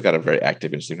Miles Turner's got a very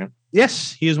active Instagram.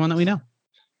 Yes, he is one that we know.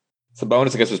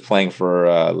 Sabonis, I guess, was playing for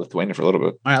Lithuania for a little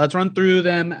bit. All right, let's run through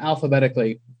them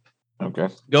alphabetically. Okay.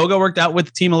 Goga worked out with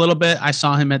the team a little bit. I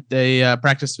saw him at the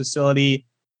practice facility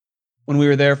when we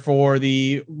were there for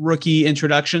the rookie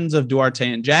introductions of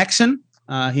Duarte and Jackson.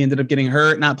 He ended up getting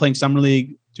hurt, not playing Summer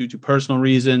League due to personal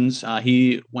reasons.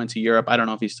 He went to Europe. I don't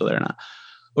know if he's still there or not.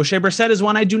 O'Shea Brissett is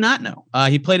one I do not know.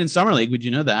 He played in Summer League. Would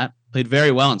you know that? Played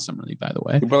very well in Summer League, by the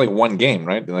way. He played like one game,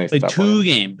 right? Played 2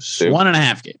 games,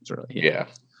 1.5 games, really. Yeah.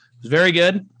 It was very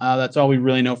good. That's all we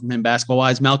really know from him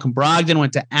basketball-wise. Malcolm Brogdon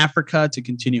went to Africa to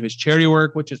continue his charity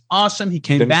work, which is awesome. He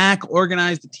came back,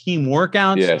 organized the team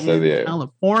workouts in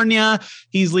California.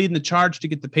 He's leading the charge to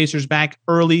get the Pacers back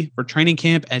early for training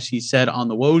camp, as he said on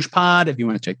the Woj pod, if you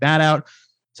want to check that out.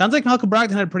 Sounds like Malcolm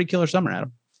Brogdon had a pretty killer summer,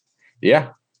 Adam. Yeah.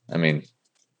 I mean,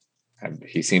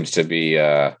 he seems to be,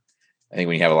 I think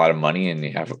when you have a lot of money and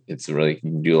you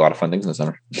can do a lot of fun things in the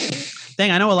summer.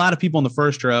 Dang, I know a lot of people in the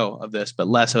first row of this, but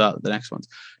less about the next ones.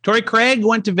 Torrey Craig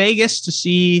went to Vegas to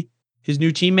see his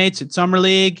new teammates at Summer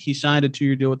League. He signed a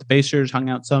 2-year deal with the Pacers, hung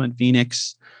out some in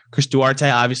Phoenix. Chris Duarte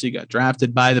obviously got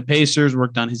drafted by the Pacers,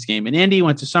 worked on his game in Indy,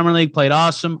 went to Summer League, played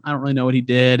awesome. I don't really know what he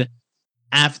did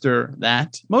after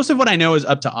that. Most of what I know is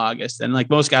up to August, and like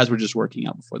most guys were just working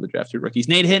out before the drafted rookies.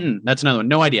 Nate Hinton, that's another one.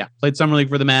 No idea. Played Summer League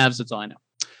for the Mavs. That's all I know.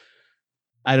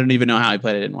 I don't even know how he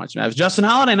played. I didn't watch the Mavs. Justin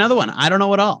Holiday, another one. I don't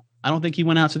know at all. I don't think he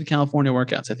went out to the California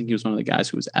workouts. I think he was one of the guys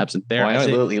who was absent there. Well, I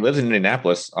know he lives in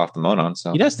Indianapolis off the Monon.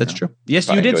 So yes, that's true. Yes,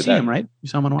 you did see him, right? You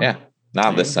saw him on one. Yeah,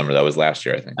 not this summer. That was last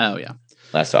year, I think. Oh yeah,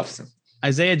 last offseason.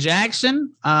 Isaiah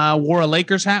Jackson wore a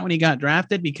Lakers hat when he got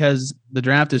drafted because the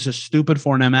draft is a stupid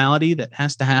formality that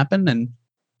has to happen, and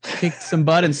kicked some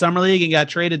butt in Summer League and got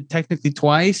traded technically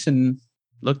twice and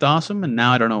looked awesome. And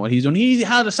now I don't know what he's doing. He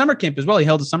held a summer camp as well. He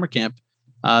held a summer camp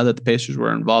that the Pacers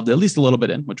were involved at least a little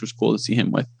bit in, which was cool to see him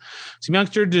with. Some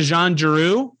youngster DeJoun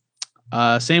Giroux.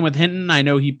 Same with Hinton. I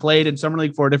know he played in Summer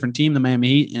League for a different team, the Miami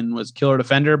Heat, and was a killer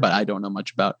defender, but I don't know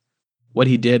much about what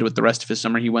he did with the rest of his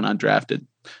summer. He went undrafted,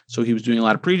 so he was doing a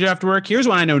lot of pre-draft work. Here's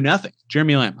one I know nothing.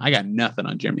 Jeremy Lamb. I got nothing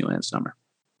on Jeremy Lamb's summer.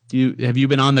 Have you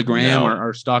been on the gram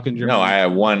or stalking Jeremy? No, I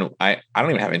have one. I don't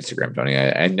even have Instagram, Tony.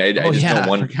 I just know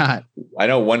one. I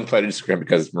know one played Instagram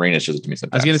because Marina shows it to me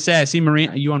sometimes. I was going to say, I see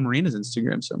you on Marina's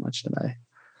Instagram so much that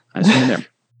I see you there.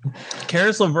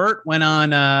 Karis LeVert went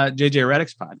on JJ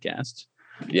Redick's podcast.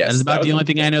 Yes. That is about the only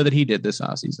thing I know that he did this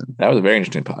offseason. That was a very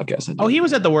interesting podcast. Oh, he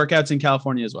was at the workouts in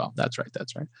California as well. That's right.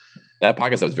 That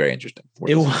podcast was very interesting.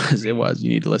 It was. You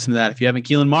need to listen to that. If you haven't,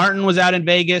 Keelan Martin was out in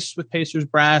Vegas with Pacers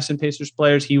brass and Pacers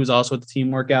players. He was also at the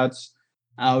team workouts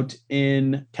out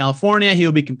in California.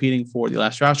 He'll be competing for the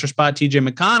last roster spot. TJ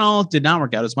McConnell did not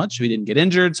work out as much, so he didn't get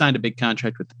injured. Signed a big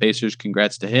contract with the Pacers.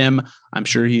 Congrats to him. I'm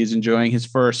sure he is enjoying his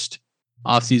first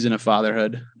offseason of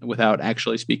fatherhood without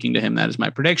actually speaking to him. That is my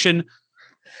prediction.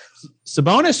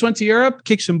 Sabonis went to Europe,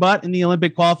 kicked some butt in the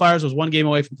Olympic qualifiers, was 1 game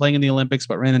away from playing in the Olympics,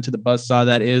 but ran into the buzzsaw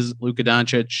that is Luka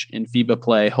Doncic in FIBA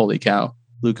play. Holy cow.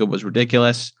 Luka was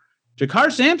ridiculous.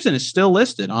 Jakar Sampson is still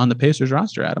listed on the Pacers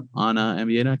roster, Adam, on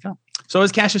NBA.com. So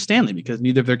is Cassius Stanley, because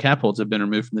neither of their cap holds have been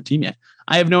removed from the team yet.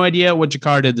 I have no idea what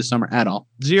Jakar did this summer at all.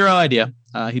 Zero idea.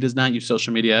 He does not use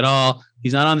social media at all.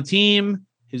 He's not on the team.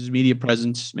 His media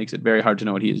presence makes it very hard to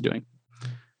know what he is doing.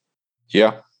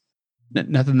 Yeah.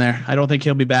 Nothing there. I don't think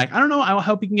he'll be back. I don't know. I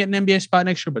hope he can get an NBA spot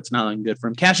next year, but it's not looking good for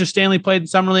him. Cassius Stanley played in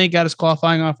Summer League, got his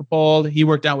qualifying offer pulled. He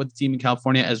worked out with the team in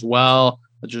California as well,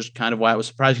 which is kind of why it was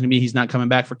surprising to me he's not coming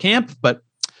back for camp. But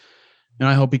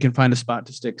I hope he can find a spot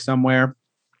to stick somewhere.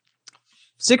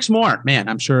 6 more. Man,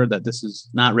 I'm sure that this is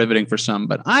not riveting for some,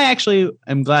 but I actually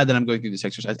am glad that I'm going through this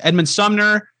exercise. Edmund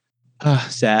Sumner,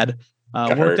 sad.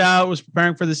 Worked out, was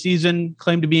preparing for the season,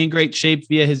 claimed to be in great shape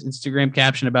via his Instagram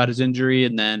caption about his injury.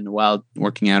 And then while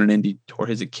working out in Indy, tore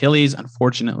his Achilles.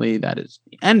 Unfortunately, that is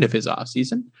the end of his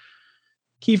offseason.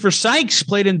 Kiefer Sykes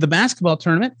played in the basketball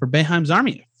tournament for Boeheim's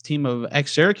Army, a team of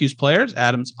ex-Syracuse players,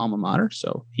 Adam's alma mater.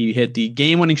 So he hit the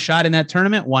game-winning shot in that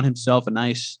tournament, won himself a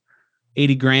nice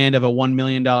 $80,000 of a $1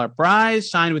 million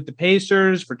prize, signed with the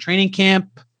Pacers for training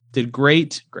camp, did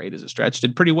great. Great as a stretch.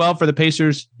 Did pretty well for the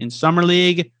Pacers in Summer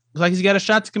League. Looks like he's got a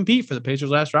shot to compete for the Pacers'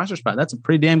 last roster spot. That's a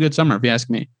pretty damn good summer, if you ask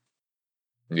me.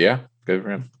 Yeah, good for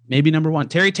him. Maybe number 1.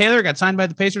 Terry Taylor got signed by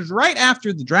the Pacers right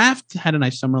after the draft. Had a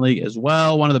nice Summer League as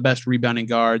well. One of the best rebounding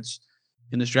guards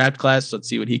in this draft class. Let's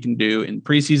see what he can do in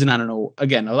preseason. I don't know.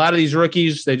 Again, a lot of these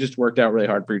rookies, they just worked out really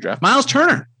hard pre-draft. Miles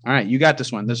Turner. All right, you got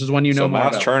this one. This is one you know more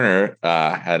Miles about. Turner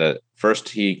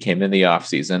he came in the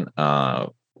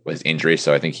offseason with injury,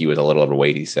 so I think he was a little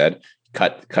overweight, he said.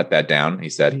 Cut that down. He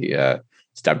said he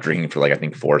stopped drinking for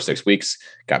 4 or 6 weeks,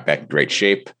 got back in great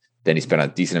shape. Then he spent a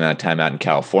decent amount of time out in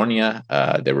California.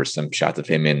 There were some shots of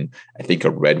him in, I think, a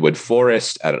redwood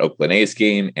forest, at an Oakland A's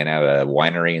game, and at a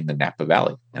winery in the Napa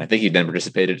Valley. And I think he then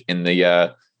participated in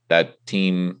the that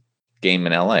team game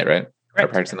in LA, right?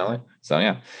 Correct. Practice in LA. So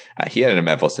yeah, he had an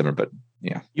eventful summer, but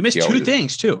yeah, you missed two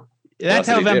things too. That's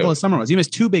how eventful his summer was. You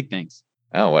missed two big things.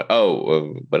 Oh, what?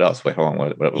 Oh, what else? Wait, hold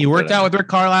on. He worked out with Rick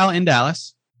Carlisle in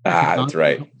Dallas. That's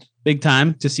right. Big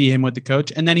time to see him with the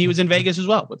coach, and then he was in Vegas as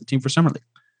well with the team for summer league.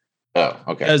 Oh,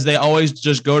 okay. Because they always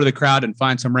just go to the crowd and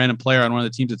find some random player on one of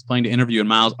the teams that's playing to interview, and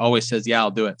Miles always says, "Yeah,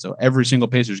 I'll do it." So every single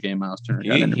Pacers game, Miles Turner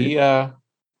got interviewed.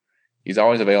 He's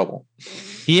always available.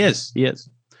 He is.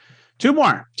 Two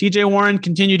more. TJ Warren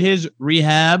continued his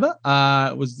rehab.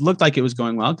 Looked like it was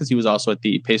going well because he was also at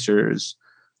the Pacers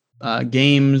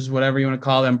games, whatever you want to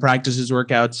call them, practices,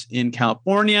 workouts in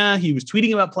California. He was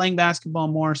tweeting about playing basketball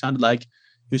more. Sounded like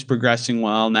he was progressing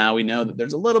well. Now we know that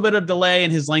there's a little bit of delay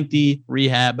in his lengthy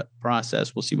rehab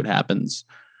process. We'll see what happens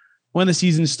when the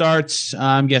season starts.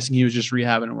 I'm guessing he was just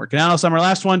rehabbing and working out all summer.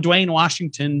 Last one, Dwayne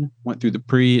Washington went through the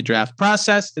pre-draft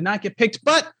process, did not get picked,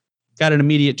 but got an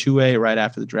immediate two-way right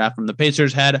after the draft from the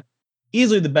Pacers. Had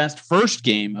easily the best first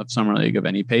game of Summer League of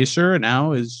any Pacer.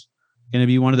 Now is going to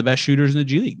be one of the best shooters in the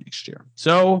G League next year.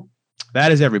 So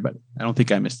that is everybody. I don't think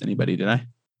I missed anybody, did I?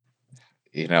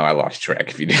 I lost track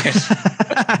if you did.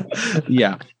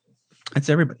 Yeah. That's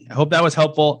everybody. I hope that was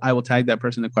helpful. I will tag that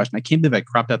person in the question. I can't believe I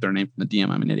cropped out their name from the DM.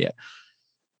 I'm an idiot.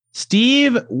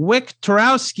 Steve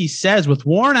Wiktorowski says, with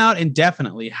Warren out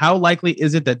indefinitely, how likely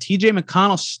is it that TJ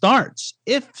McConnell starts?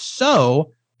 If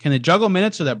so, can they juggle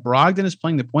minutes so that Brogdon is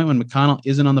playing the point when McConnell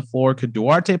isn't on the floor? Could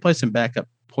Duarte play some backup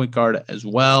point guard as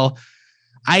well?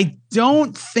 I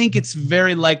don't think it's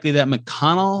very likely that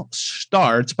McConnell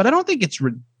starts, but I don't think it's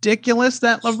ridiculous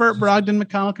that LeVert, Brogdon,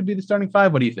 McConnell could be the starting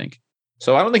five. What do you think?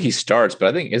 So I don't think he starts, but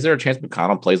I think, is there a chance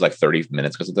McConnell plays like 30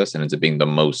 minutes because of this? And ends up being the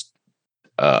most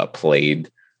played,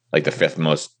 like the fifth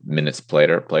most minutes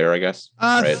player, I guess.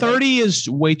 Right? 30 is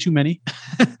way too many,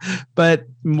 but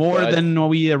more than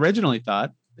what we originally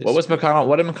thought. What did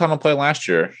McConnell play last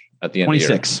year at the end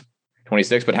 26. of the year?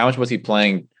 26. But how much was he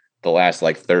playing the last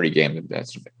 30 games?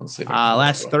 Let's see.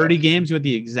 Last 30 games with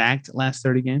the exact last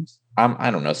 30 games.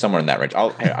 I don't know, somewhere in that range.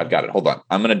 I've got it. Hold on.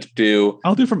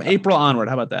 I'll do from April onward.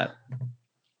 How about that?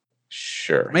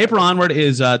 Sure. From April onward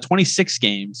is 26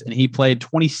 games, and he played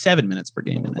 27 minutes per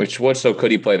game. So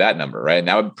could he play that number, right? And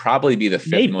that would probably be the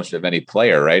fifth most of any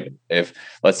player, right? If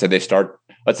let's say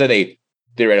they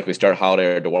theoretically start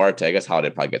Holiday or Duarte. I guess Holiday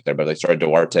would probably get there, but if they started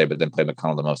Duarte, but then play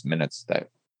McConnell the most minutes, that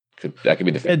could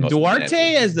be the fifth most.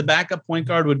 Duarte as the backup point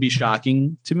guard would be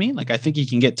shocking to me. I think he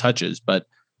can get touches, but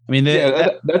I mean,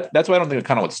 that's why I don't think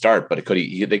McConnell would start, but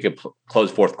they could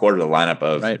close fourth quarter the lineup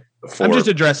of right. I'm just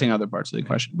addressing other parts of the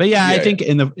question, but I think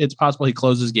it's possible he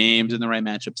closes games in the right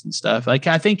matchups and stuff. I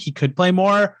think he could play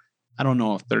more. I don't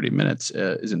know if 30 minutes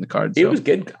is in the cards. He was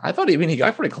good. I thought he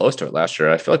got pretty close to it last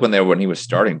year. I feel like when he was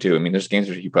starting too. I mean, there's games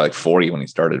where he played 40 when he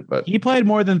started, but he played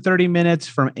more than 30 minutes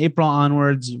from April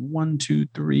onwards. 1, 2,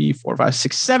 3, 4, 5,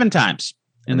 6, 7 times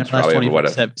in the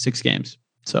last 6 games.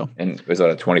 So, and was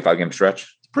that a 25 game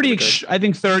stretch? I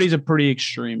think 30 is a pretty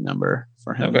extreme number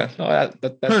for him. Okay,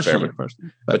 that's personally, fair.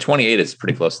 But 28 is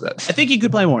pretty close to that. I think he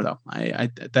could play more though.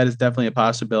 That is definitely a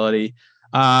possibility.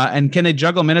 And can they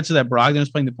juggle minutes so that Brogdon is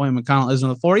playing the point and McConnell is on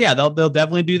the floor? Yeah, they'll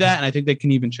definitely do that. And I think they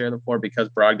can even share the floor because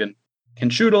Brogdon can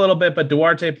shoot a little bit, but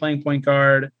Duarte playing point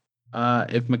guard,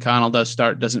 if McConnell does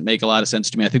start, doesn't make a lot of sense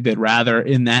to me. I think they'd rather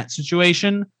in that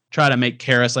situation try to make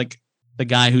Karras the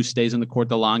guy who stays on the court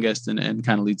the longest and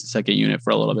kind of leads the second unit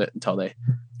for a little bit until they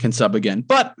can sub again.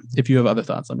 But if you have other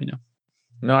thoughts, let me know.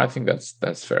 No, I think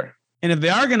that's fair. And if they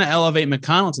are going to elevate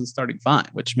McConnell to the starting five,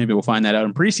 which maybe we'll find that out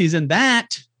in preseason,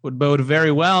 that would bode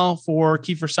very well for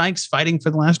Kiefer Sykes fighting for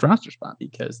the last roster spot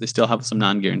because they still have some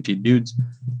non-guaranteed dudes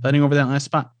fighting over that last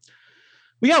spot.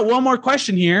 We got one more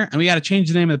question here, and we got to change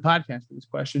the name of the podcast for this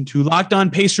question to Locked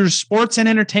On Pacers Sports and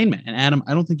Entertainment. And Adam,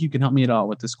 I don't think you can help me at all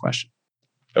with this question.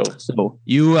 Oh. So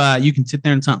you can sit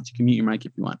there in silence. You can mute your mic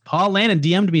if you want. Paul Lannon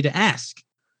DM'd me to ask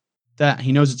that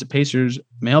he knows it's a Pacers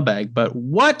mailbag, but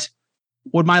what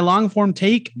would my long form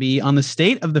take be on the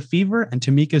state of the Fever and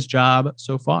Tamika's job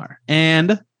so far?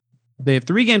 And they have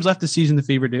 3 games left this season. The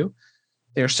Fever do.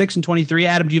 They are 6-23.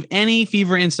 Adam, do you have any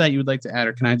Fever insight you would like to add,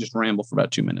 or can I just ramble for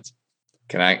about 2 minutes?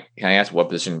 Can I ask what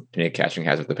position Tamika Catching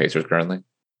has with the Pacers currently?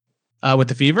 With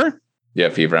the Fever? Yeah,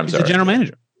 Fever. I'm sorry. The general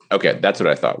manager. Okay, that's what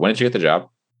I thought. When did she get the job?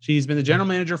 She's been the general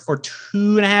manager for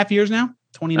 2.5 years now.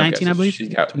 2019, I believe. She's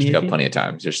got plenty of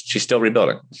time. She's still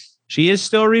rebuilding. She is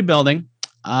still rebuilding.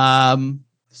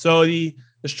 So the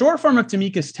short form of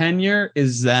Tamika's tenure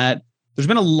is that there's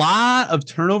been a lot of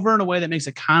turnover in a way that makes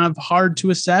it kind of hard to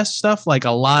assess stuff. Like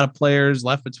a lot of players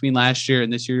left between last year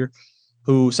and this year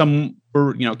who some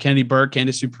were, Kennedy Burke,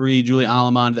 Candace Dupree, Julie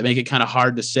Alamond, that make it kind of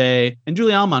hard to say. And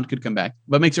Julie Alamond could come back,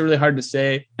 but makes it really hard to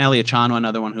say. Alia Chano,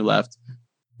 another one who left,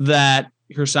 that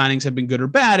her signings have been good or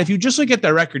bad. If you just look at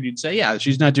their record, you'd say, yeah,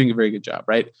 she's not doing a very good job,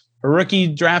 right? Her rookie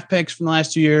draft picks from the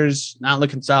last 2 years, not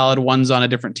looking solid. One's on a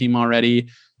different team already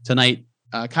tonight.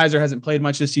 Kaiser hasn't played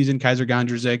much this season. Kaiser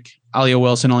Gondrzik, Alia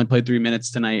Wilson only played 3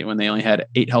 minutes tonight when they only had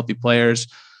 8 healthy players.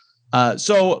 A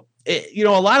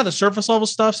lot of the surface level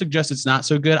stuff suggests it's not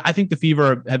so good. I think the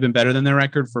Fever have been better than their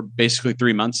record for basically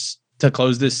 3 months to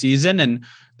close this season. And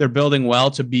they're building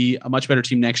well to be a much better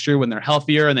team next year when they're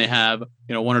healthier and they have,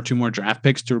 1 or 2 more draft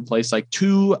picks to replace like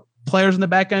 2 players in the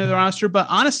back end of the roster. But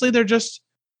honestly,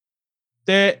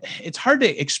 it's hard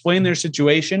to explain their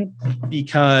situation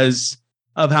because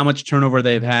of how much turnover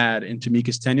they've had in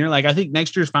Tamika's tenure. Like, I think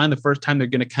next year is finally the first time they're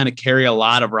going to kind of carry a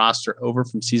lot of roster over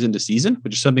from season to season,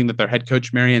 which is something that their head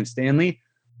coach, Marianne Stanley,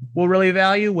 will really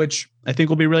value, which I think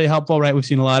will be really helpful, right? We've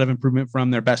seen a lot of improvement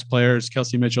from their best players,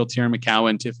 Kelsey Mitchell, Tierra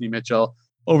McCowan, Tiffany Mitchell,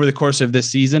 over the course of this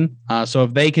season. So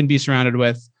if they can be surrounded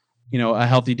with, a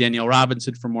healthy Danielle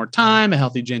Robinson for more time, a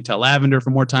healthy Jantel Lavender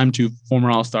for more time, 2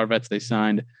 former All-Star vets they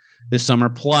signed this summer,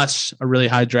 plus a really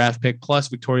high draft pick, plus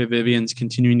Victoria Vivian's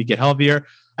continuing to get healthier,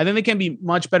 I think they can be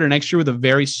much better next year with a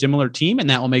very similar team, and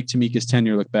that will make Tamika's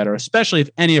tenure look better, especially if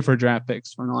any of her draft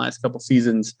picks from the last couple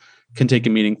seasons can take a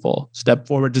meaningful step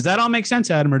forward. Does that all make sense,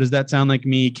 Adam, or does that sound like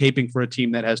me caping for a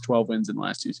team that has 12 wins in the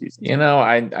last 2 seasons?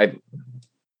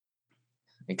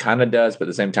 It kind of does, but at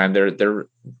the same time,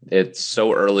 it's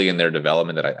so early in their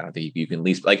development that I don't think you can at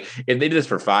least, like, if they did this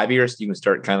for 5 years, you can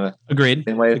start kind of agreed.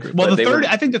 Well,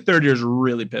 I think the third year is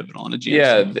really pivotal in a GM.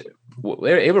 Yeah,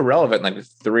 they were relevant like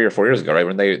 3 or 4 years ago, right?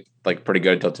 When they like pretty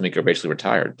good until Tamika basically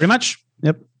retired. Pretty much.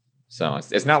 Yep. So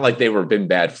it's not like they were been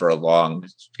bad for a long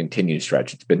continued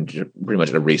stretch. It's been pretty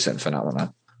much a recent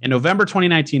phenomenon. In November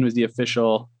 2019 was the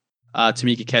official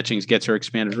Tamika Catchings gets her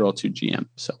expanded role to GM.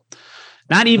 So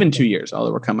not even 2 years,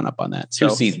 although we're coming up on that. So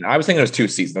 2 seasons. I was thinking it was 2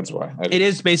 seasons. That's why. It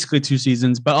is basically 2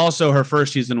 seasons, but also her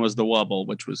first season was the wobble,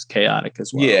 which was chaotic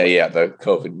as well. Yeah. The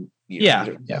COVID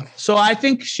year. Yeah. So I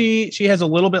think she has a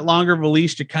little bit longer of a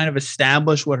leash to kind of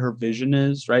establish what her vision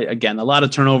is, right? Again, a lot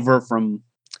of turnover from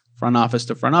front office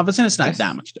to front office, and it's not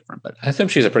that much different. But I assume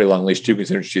she's a pretty long leash too,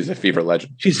 considering she's a Fever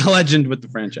legend. She's a legend with the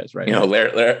franchise, right?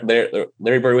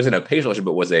 Larry Bird wasn't a Pacers legend,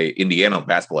 but was a Indiana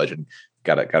basketball legend.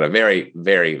 Got a very,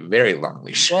 very, very long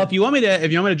leash. Well, if you want me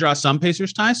to draw some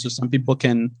Pacers ties, so some people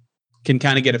can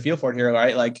kind of get a feel for it here,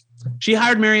 right? Like, she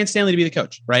hired Marianne Stanley to be the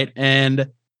coach, right? And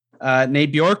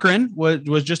Nate Bjorkgren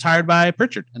was just hired by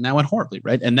Pritchard, and that went horribly,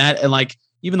 right? And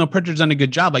even though Pritchard's done a good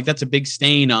job, like, that's a big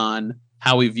stain on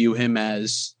how we view him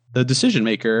as the decision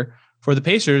maker for the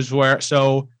Pacers.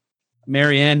 So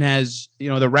Marianne has,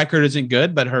 the record isn't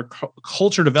good, but her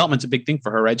culture development's a big thing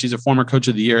for her, right? She's a former coach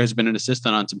of the year, has been an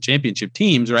assistant on some championship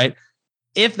teams, right?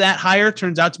 If that hire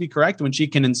turns out to be correct, when she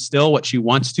can instill what she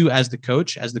wants to as the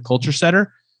coach, as the culture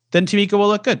setter, then Tamika will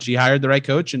look good. She hired the right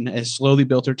coach and has slowly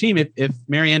built her team. If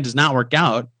Marianne does not work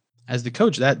out as the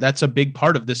coach, that's a big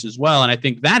part of this as well. And I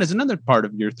think that is another part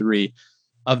of year 3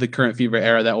 of the current Fever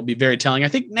era that will be very telling. I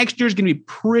think next year is going to be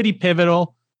pretty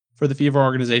pivotal for the Fever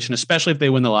organization, especially if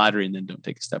they win the lottery and then don't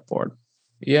take a step forward.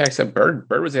 Yeah, except Bird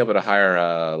was able to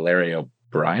hire Larry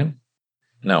O'Brien.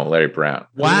 No, Larry Brown.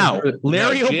 Wow.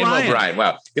 Larry O'Brien.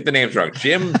 Wow. Get the names wrong.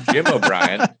 Jim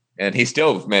O'Brien. And he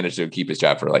still managed to keep his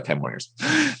job for like 10 more years.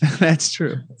 That's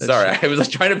true. Sorry. I was like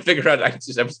trying to figure out.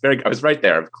 I was right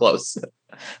there. I'm close.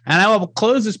 And I will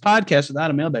close this podcast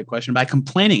without a mailbag question by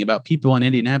complaining about people in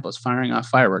Indianapolis firing off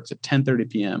fireworks at 10:30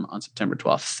 p.m. on September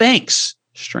 12th. Thanks,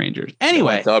 strangers.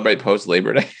 Anyway. Celebrate post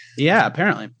Labor Day. Yeah,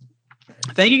 apparently.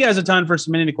 Thank you guys a ton for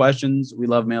submitting the questions. We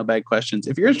love mailbag questions.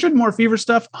 If you're interested in more Fever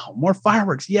stuff, more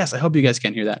fireworks. Yes, I hope you guys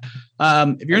can hear that.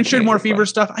 If you're interested in more Fever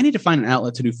stuff, I need to find an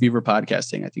outlet to do Fever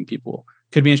podcasting. I think people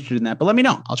could be interested in that, but let me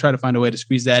know. I'll try to find a way to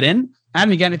squeeze that in.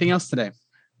 Adam, you got anything else today?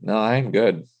 No, I'm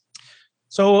good.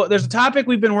 So there's a topic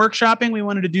we've been workshopping we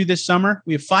wanted to do this summer.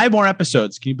 We have 5 more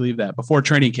episodes. Can you believe that? Before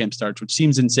training camp starts, which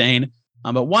seems insane.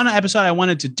 But one episode I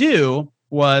wanted to do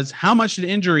was how much did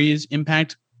injuries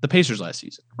impact the Pacers last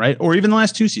season, right? Or even the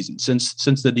last 2 seasons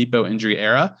since the Depot injury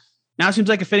era. Now seems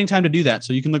like a fitting time to do that.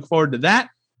 So you can look forward to that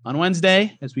on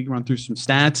Wednesday as we run through some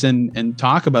stats and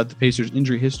talk about the Pacers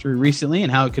injury history recently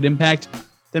and how it could impact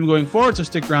them going forward. So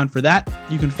stick around for that.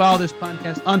 You can follow this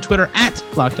podcast on Twitter at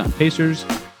Locked On Pacers,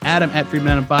 Adam at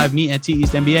Freeman 5, me at T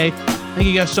East NBA. Thank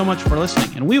you guys so much for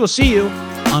listening, and we will see you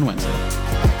on Wednesday.